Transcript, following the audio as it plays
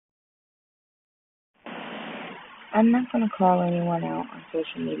I'm not going to call anyone out on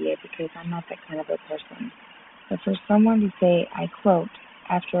social media because I'm not that kind of a person. But for someone to say, I quote,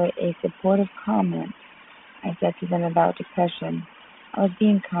 after a supportive comment I said to them about depression, I was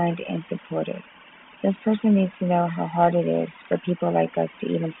being kind and supportive. This person needs to know how hard it is for people like us to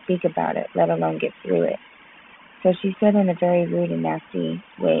even speak about it, let alone get through it. So she said in a very rude and nasty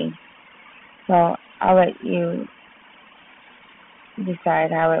way, well, I'll let you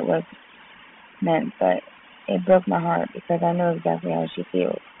decide how it was meant, but it broke my heart because I know exactly how she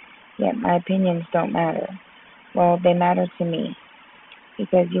feels. Yet my opinions don't matter. Well, they matter to me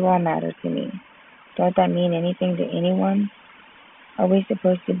because you all matter to me. Don't that mean anything to anyone? Are we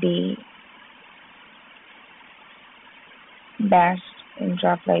supposed to be bashed and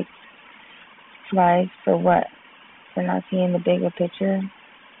dropped like flies for what? For not seeing the bigger picture?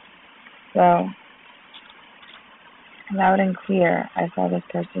 Well, loud and clear, I saw this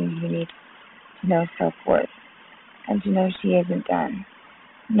person who needs to know self-worth and to know she isn't done.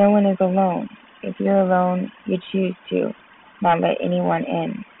 No one is alone. If you're alone, you choose to not let anyone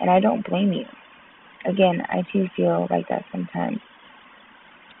in, and I don't blame you. Again, I too feel like that sometimes.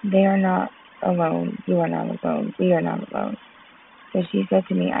 They are not alone. You are not alone. We are not alone. So she said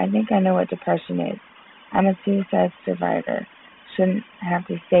to me, I think I know what depression is. I'm a suicide survivor. Shouldn't have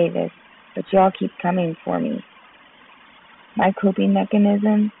to say this, but y'all keep coming for me. My coping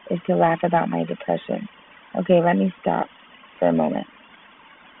mechanism is to laugh about my depression. Okay, let me stop for a moment.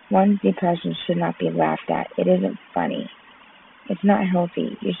 One's depression should not be laughed at. It isn't funny. It's not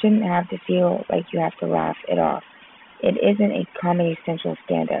healthy. You shouldn't have to feel like you have to laugh it off. It isn't a Comedy Central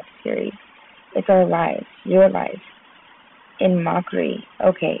stand-up series. It's our lives, your lives, in mockery.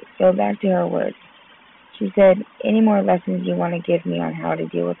 Okay, so back to her words. She said, any more lessons you want to give me on how to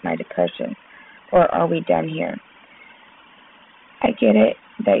deal with my depression, or are we done here? I get it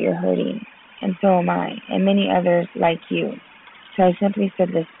that you're hurting, and so am I, and many others like you. So I simply said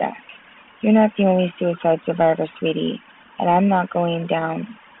this back. You're not the only suicide survivor, sweetie, and I'm not going down,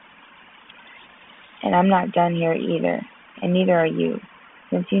 and I'm not done here either, and neither are you.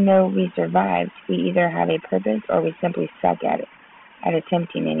 Since you know we survived, we either have a purpose or we simply suck at it, at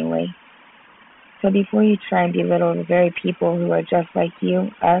attempting anyway. So before you try and belittle the very people who are just like you,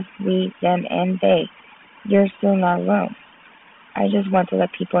 us, we, them, and they, you're still not alone. I just want to let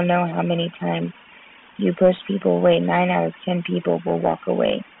people know how many times you push people away. 9 out of 10 people will walk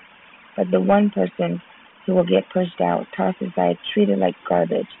away. But the one person who will get pushed out, tossed aside, treated like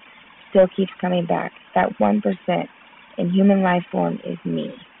garbage, still keeps coming back. That 1% in human life form is me.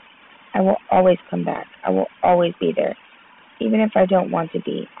 I will always come back. I will always be there. Even if I don't want to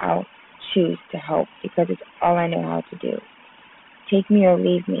be, I'll choose to help because it's all I know how to do. Take me or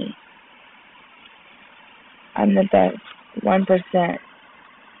leave me. I'm the best 1%,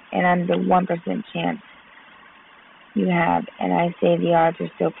 and I'm the 1% chance you have, and I say the odds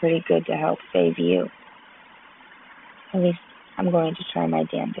are still pretty good to help save you. At least I'm going to try my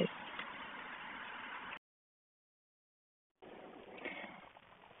damnedest.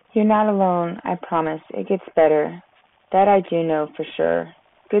 You're not alone, I promise. It gets better. That I do know for sure.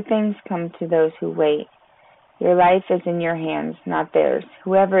 Good things come to those who wait. Your life is in your hands, not theirs,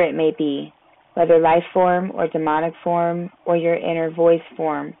 whoever it may be, whether life form or demonic form or your inner voice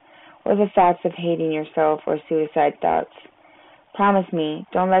form, or the facts of hating yourself or suicide thoughts. Promise me,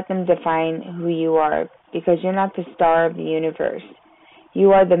 don't let them define who you are, because you're not the star of the universe.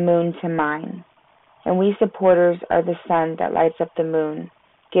 You are the moon to mine. And we supporters are the sun that lights up the moon,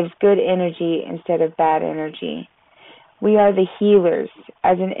 gives good energy instead of bad energy. We are the healers.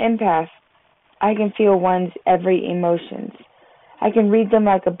 As an empath, I can feel one's every emotions. I can read them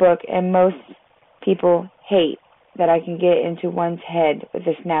like a book, and most people hate that I can get into one's head with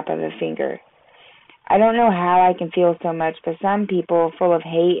a snap of a finger. I don't know how I can feel so much, but some people full of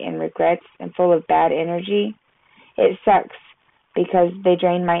hate and regrets and full of bad energy, it sucks because they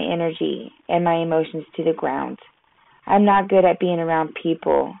drain my energy and my emotions to the ground. I'm not good at being around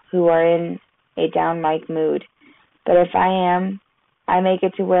people who are in a down-like mood, but if I am, I make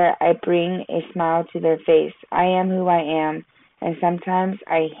it to where I bring a smile to their face. I am who I am, and sometimes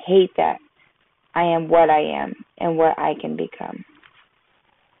I hate that I am what I am and what I can become.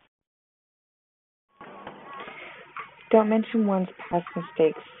 Don't mention one's past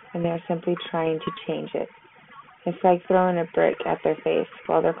mistakes when they're simply trying to change it. It's like throwing a brick at their face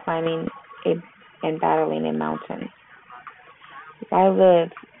while they're climbing and battling a mountain. Why live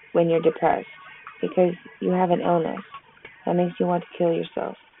when you're depressed? Because you have an illness that makes you want to kill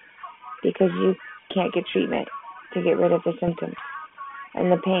yourself. Because you can't get treatment to get rid of the symptoms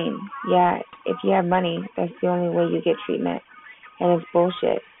and the pain. Yeah, if you have money, that's the only way you get treatment. And it's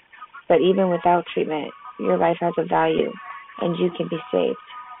bullshit. But even without treatment, your life has a value, and you can be saved.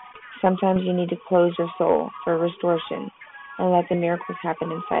 Sometimes you need to close your soul for restoration and let the miracles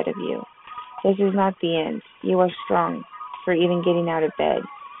happen inside of you. This is not the end. You are strong for even getting out of bed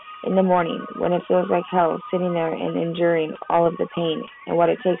in the morning when it feels like hell, sitting there and enduring all of the pain and what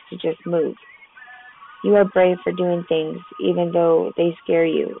it takes to just move. You are brave for doing things even though they scare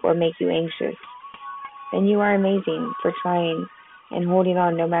you or make you anxious. And you are amazing for trying and holding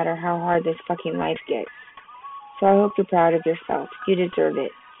on no matter how hard this fucking life gets. So I hope you're proud of yourself. You deserve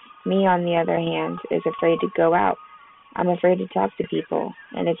it. Me, on the other hand, is afraid to go out. I'm afraid to talk to people,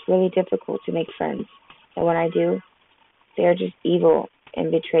 and it's really difficult to make friends. And when I do, they are just evil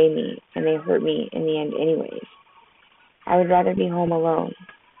and betray me, and they hurt me in the end anyways. I would rather be home alone.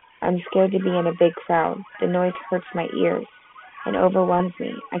 I'm scared to be in a big crowd. The noise hurts my ears and overwhelms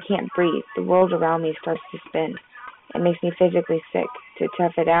me. I can't breathe. The world around me starts to spin. It makes me physically sick. To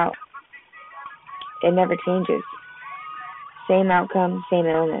tough it out, it never changes. Same outcome, same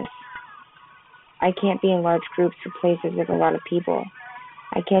illness. I can't be in large groups or places with a lot of people.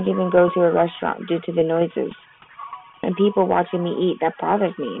 I can't even go to a restaurant due to the noises. And people watching me eat, that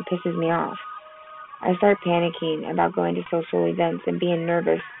bothers me and pisses me off. I start panicking about going to social events and being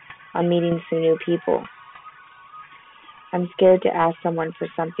nervous on meeting some new people. I'm scared to ask someone for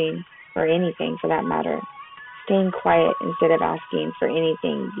something, or anything for that matter. Staying quiet instead of asking for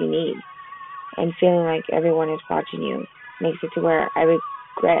anything you need, and feeling like everyone is watching you makes it to where I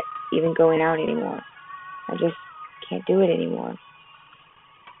regret even going out anymore. I just can't do it anymore.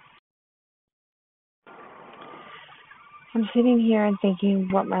 I'm sitting here and thinking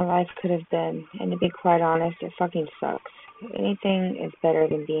what my life could have been, and to be quite honest, it fucking sucks. Anything is better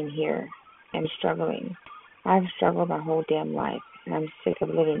than being here and struggling. I've struggled my whole damn life, and I'm sick of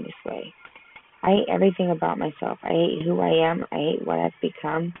living this way. I hate everything about myself. I hate who I am. I hate what I've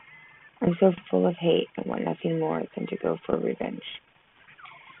become. I'm so full of hate and want nothing more than to go for revenge.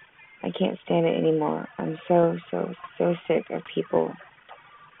 I can't stand it anymore. I'm so sick of people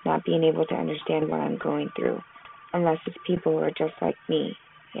not being able to understand what I'm going through, unless it's people who are just like me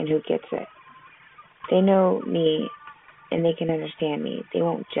and who gets it. They know me and they can understand me. They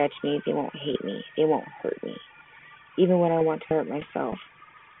won't judge me. They won't hate me. They won't hurt me, even when I want to hurt myself.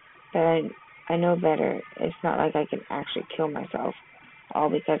 But I know better. It's not like I can actually kill myself, all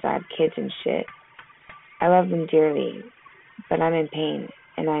because I have kids and shit. I love them dearly, but I'm in pain,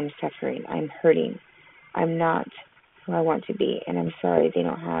 and I'm suffering. I'm hurting. I'm not who I want to be, and I'm sorry they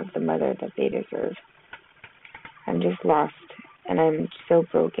don't have the mother that they deserve. I'm just lost, and I'm so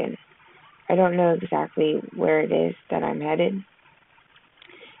broken. I don't know exactly where it is that I'm headed,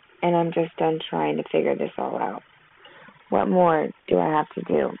 and I'm just done trying to figure this all out. What more do I have to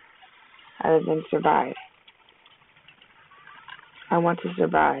do other than survive? I want to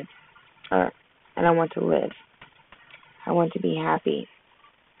survive, and I want to live. I want to be happy,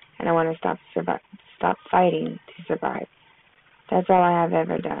 and I want to stop fighting to survive. That's all I have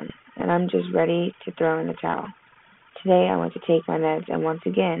ever done, and I'm just ready to throw in the towel. Today I went to take my meds, and once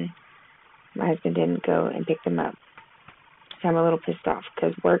again, my husband didn't go and pick them up. So I'm a little pissed off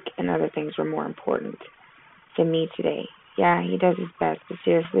because work and other things were more important than me today. Yeah, he does his best, but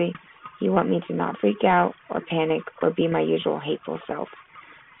seriously, you want me to not freak out or panic or be my usual hateful self.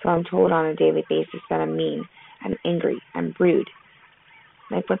 So I'm told on a daily basis that I'm mean, I'm angry, I'm rude.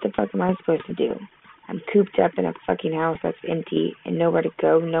 Like, what the fuck am I supposed to do? I'm cooped up in a fucking house that's empty and nowhere to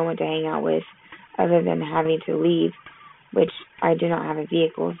go, no one to hang out with, other than having to leave, which I do not have a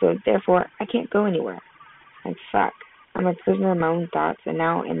vehicle, so therefore I can't go anywhere. Like, fuck. I'm a prisoner of my own thoughts and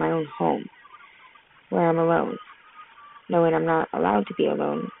now in my own home, where I'm alone, knowing I'm not allowed to be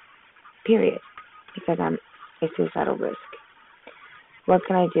alone, period, because I'm a suicidal risk. What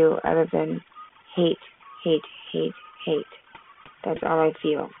can I do other than hate, hate, hate, hate? That's all I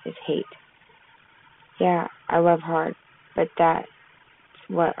feel is hate. Yeah, I love hard, but that's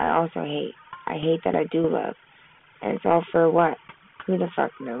what I also hate. I hate that I do love. And it's all for what? Who the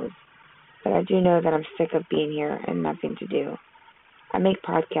fuck knows? But I do know that I'm sick of being here and nothing to do. I make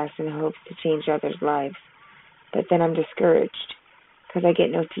podcasts in hopes to change others' lives, but then I'm discouraged because I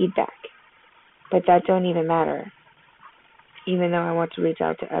get no feedback. But that don't even matter. Even though I want to reach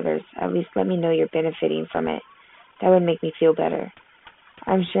out to others, at least let me know you're benefiting from it. That would make me feel better.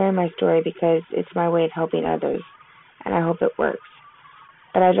 I'm sharing my story because it's my way of helping others, and I hope it works.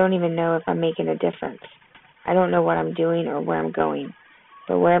 But I don't even know if I'm making a difference. I don't know what I'm doing or where I'm going.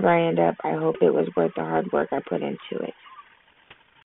 But wherever I end up, I hope it was worth the hard work I put into it.